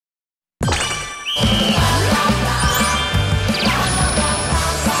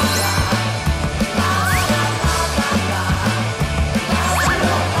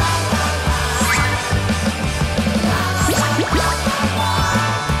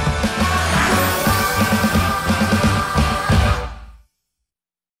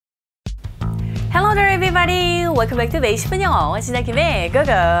Welcome back to 매일 10분 영어. 지나킴의 Go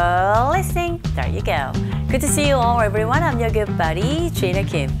Go Listening. There you go. Good to see you all, everyone. I'm your good buddy,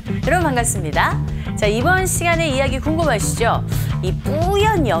 지나킴. 여러분 반갑습니다. 자, 이번 시간에 이야기 궁금하시죠? 이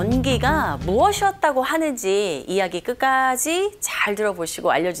뿌연 연기가 무엇이었다고 하는지 이야기 끝까지 잘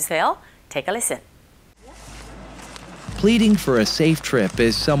들어보시고 알려주세요. Take a listen. Pleading for a safe trip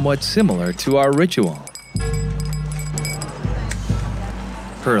is somewhat similar to our ritual.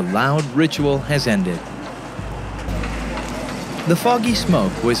 Her loud ritual has ended. The foggy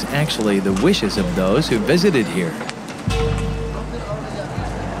smoke was actually the wishes of those who visited here.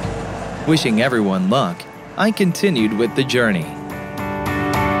 Wishing everyone luck, I continued with the journey.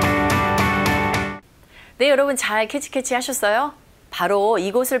 네, 여러분 잘 캐치 하셨어요? 바로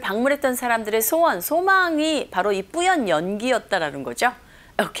이곳을 방문했던 사람들의 소원, 소망이 바로 이 뿌연 연기였다라는 거죠.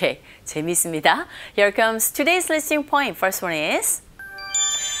 오케이, 재미있습니다. Here comes today's listening point. First one is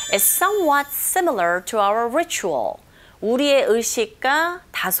It's somewhat similar to our ritual. 우리의 의식과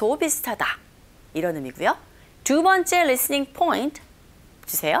다소 비슷하다. 이런 의미고요. 두 번째 listening point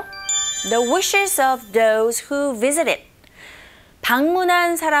주세요. The wishes of those who visited.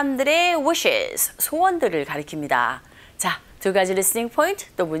 방문한 사람들의 wishes, 소원들을 가리킵니다. 자, 두 가지 listening point,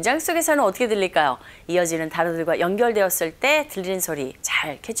 또 문장 속에서는 어떻게 들릴까요? 이어지는 단어들과 연결되었을 때 들리는 소리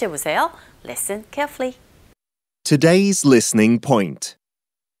잘 캐치해 보세요. Listen carefully. Today's listening point.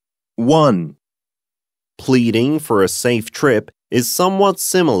 1. Pleading for a safe trip is somewhat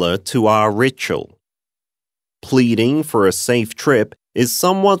similar to our ritual. Pleading for a safe trip is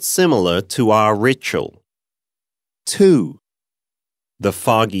somewhat similar to our ritual. 2. The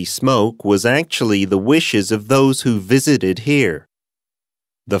foggy smoke was actually the wishes of those who visited here.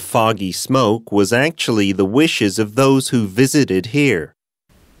 The foggy smoke was actually the wishes of those who visited here.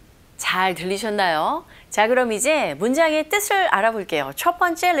 잘 들리셨나요? 자, 그럼 이제 문장의 뜻을 알아볼게요. 첫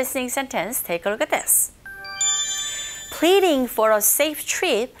번째 listening sentence, take a look at this. Pleading for a safe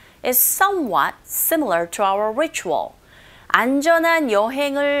trip is somewhat similar to our ritual. 안전한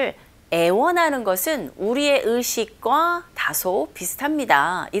여행을 애원하는 것은 우리의 의식과 다소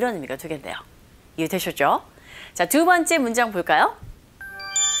비슷합니다. 이런 의미가 되겠네요. 이해되셨죠? 자, 두 번째 문장 볼까요?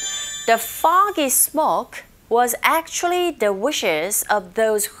 The foggy smoke was actually the wishes of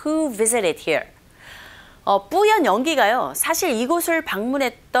those who visited here. 뿌연 연기가요, 사실 이곳을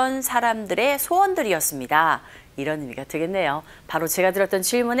방문했던 사람들의 소원들이었습니다. 이런 의미가 되겠네요. 바로 제가 들었던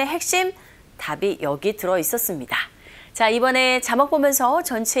질문의 핵심 답이 여기 들어 있었습니다. 자, 이번에 자막 보면서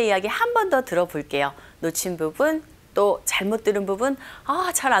전체 이야기 한 번 더 들어볼게요. 놓친 부분, 또 잘못 들은 부분,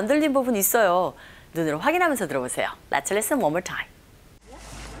 잘 안 들린 부분 있어요. 눈으로 확인하면서 들어보세요. Let's listen one more time.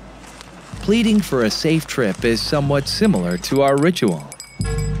 Pleading for a safe trip is somewhat similar to our ritual.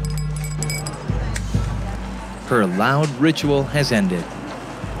 Her loud ritual has ended.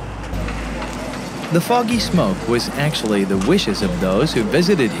 The foggy smoke was actually the wishes of those who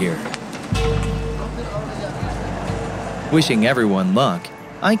visited here. Wishing everyone luck,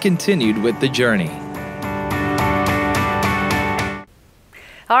 I continued with the journey.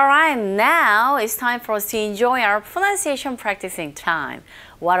 Alright, now it's time for us to enjoy our pronunciation practicing time.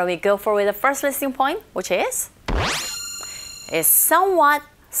 Why don't we go for with the first listening point, which is It's somewhat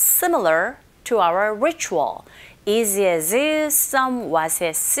similar to our ritual. is as,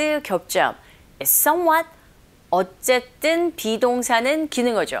 somewhat의 겹점. It's somewhat, 어쨌든 비동사는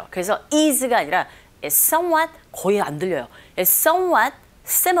기능어죠. 그래서 is가 아니라 It's somewhat, 거의 안 들려요. It's somewhat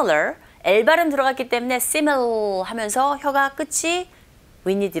similar, L 발음 들어갔기 때문에 similar 하면서 혀가 끝이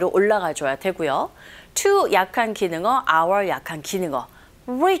윗니뒤로 올라가줘야 되고요. to 약한 기능어, our 약한 기능어.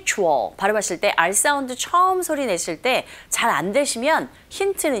 ritual 발음하실 때 R 사운드 처음 소리 내실 때 잘 안 되시면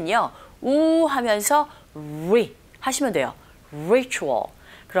힌트는요. 우 하면서 리 하시면 돼요. ritual.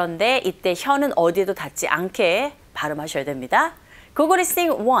 그런데 이때 혀는 어디에도 닿지 않게 발음하셔야 됩니다. Google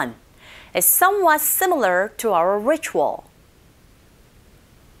listening 1. It's somewhat similar to our ritual.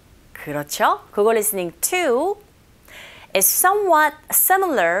 그렇죠? Google listening 2. It's somewhat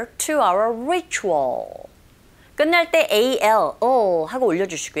similar to our ritual. 끝날 때 AL, O 하고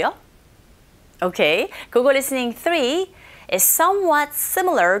올려주시고요. Okay. Google listening 3. It's somewhat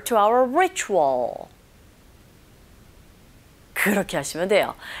similar to our ritual. 그렇게 하시면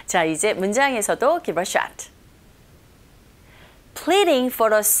돼요. 자, 이제 문장에서도 give a shot. Pleading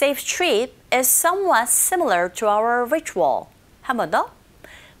for a safe trip is somewhat similar to our ritual. 한 번 더.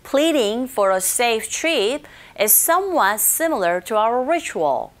 Pleading for a safe trip is somewhat similar to our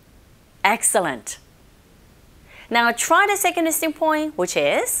ritual. Excellent. Now try the second listening point, which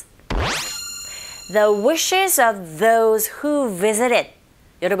is the wishes of those who visited.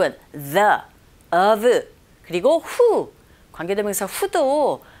 여러분, the, of, 그리고 who, 관계대명사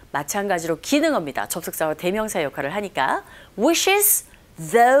who도 마찬가지로 기능어입니다. 접속사와 대명사 역할을 하니까 wishes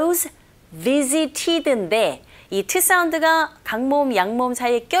those visited인데 이 트 사운드가 강모음, 양모음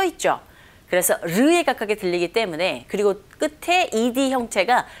사이에 껴있죠. 그래서 르에 가깝게 들리기 때문에 그리고 끝에 ed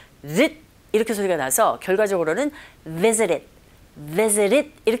형체가 르 이렇게 소리가 나서 결과적으로는 visited,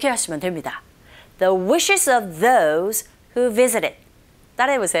 visited 이렇게 하시면 됩니다. The wishes of those who visited.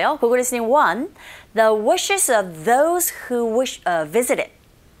 따라해 보세요. 고고 리스닝 1. The wishes of those who visited.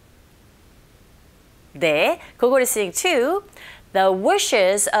 네. 고고 리스닝 2. The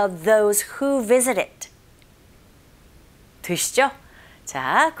wishes of those who visited. 되시죠?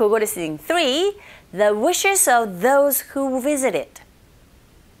 자, 고고 리스닝 3. The wishes of those who visited.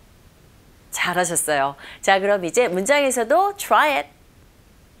 잘하셨어요. 자, 그럼 이제 문장에서도 try it.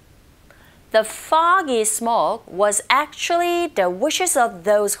 The foggy smoke was actually the wishes of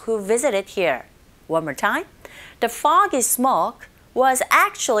those who visited here. One more time. The foggy smoke was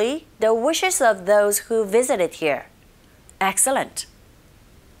actually the wishes of those who visited here. Excellent.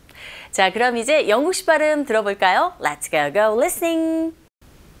 자, 그럼 이제 영국식 발음 들어볼까요? Let's go, go listening.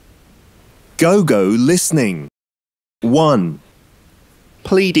 Go, go, listening. 1.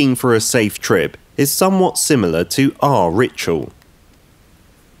 Pleading for a safe trip is somewhat similar to our ritual.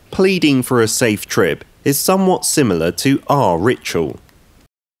 Pleading for a safe trip is somewhat similar to our ritual.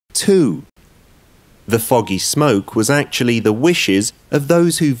 2. The foggy smoke was actually the wishes of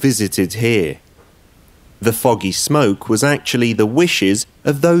those who visited here. The foggy smoke was actually the wishes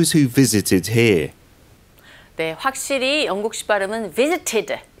of those who visited here. 네, 확실히 영국식 발음은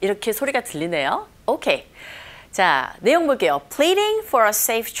visited 이렇게 소리가 들리네요. 오케이. 자, 내용 볼게요. Pleading for a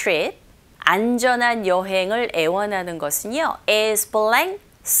safe trip, 안전한 여행을 애원하는 것은요, is blank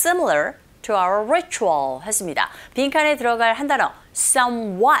similar to our ritual 했습니다. 빈칸에 들어갈 한 단어,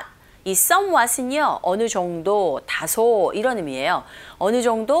 somewhat. 이 somewhat은요, 어느 정도, 다소 이런 의미예요. 어느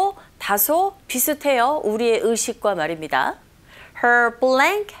정도, 다소 비슷해요. 우리의 의식과 말입니다. Her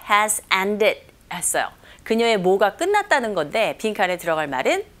blank has ended 했어요. 그녀의 뭐가 끝났다는 건데 빈칸에 들어갈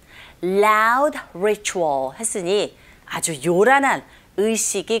말은 loud ritual 했으니 아주 요란한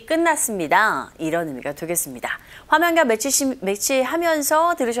의식이 끝났습니다. 이런 의미가 되겠습니다. 화면과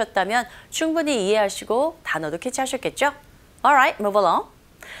매치하면서 들으셨다면 충분히 이해하시고 단어도 캐치하셨겠죠? Alright, move along.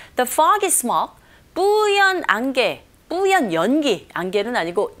 The foggy smoke, 뿌연 안개, 뿌연 연기, 안개는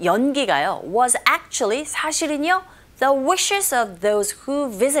아니고 연기가요. was actually, 사실은요. The wishes of those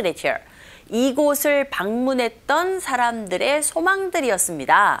who visited here. 이곳을 방문했던 사람들의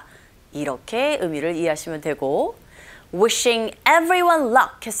소망들이었습니다. 이렇게 의미를 이해하시면 되고 wishing everyone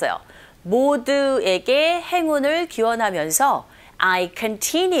luck 했어요. 모두에게 행운을 기원하면서 I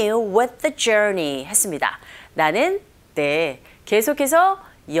continue with the journey 했습니다. 나는 계속해서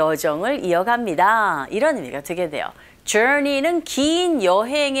여정을 이어갑니다. 이런 의미가 되겠네요. journey는 긴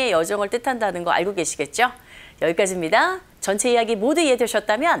여행의 여정을 뜻한다는 거 알고 계시겠죠? 여기까지입니다. 전체 이야기 모두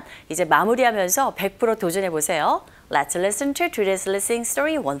이해되셨다면 이제 마무리하면서 100% 도전해보세요. Let's listen to today's listening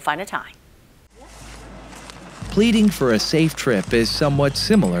story one final time. Pleading for a safe trip is somewhat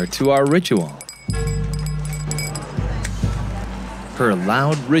similar to our ritual. Her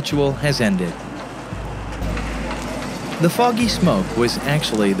loud ritual has ended. The foggy smoke was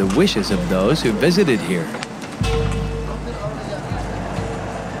actually the wishes of those who visited here.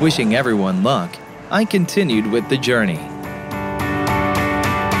 Wishing everyone luck, I continued with the journey.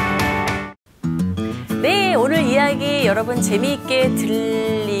 네, 오늘 이야기 여러분 재미있게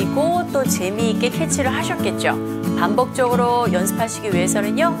들리고 또 재미있게 캐치를 하셨겠죠? 반복적으로 연습하시기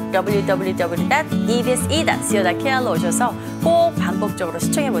위해서는요, www.ebse.co.kr로 오셔서 꼭 반복적으로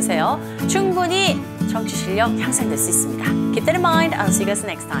시청해보세요. 충분히 청취 실력 향상될 수 있습니다. Keep that in mind. I'll see you guys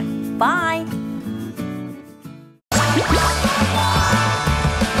next time. Bye!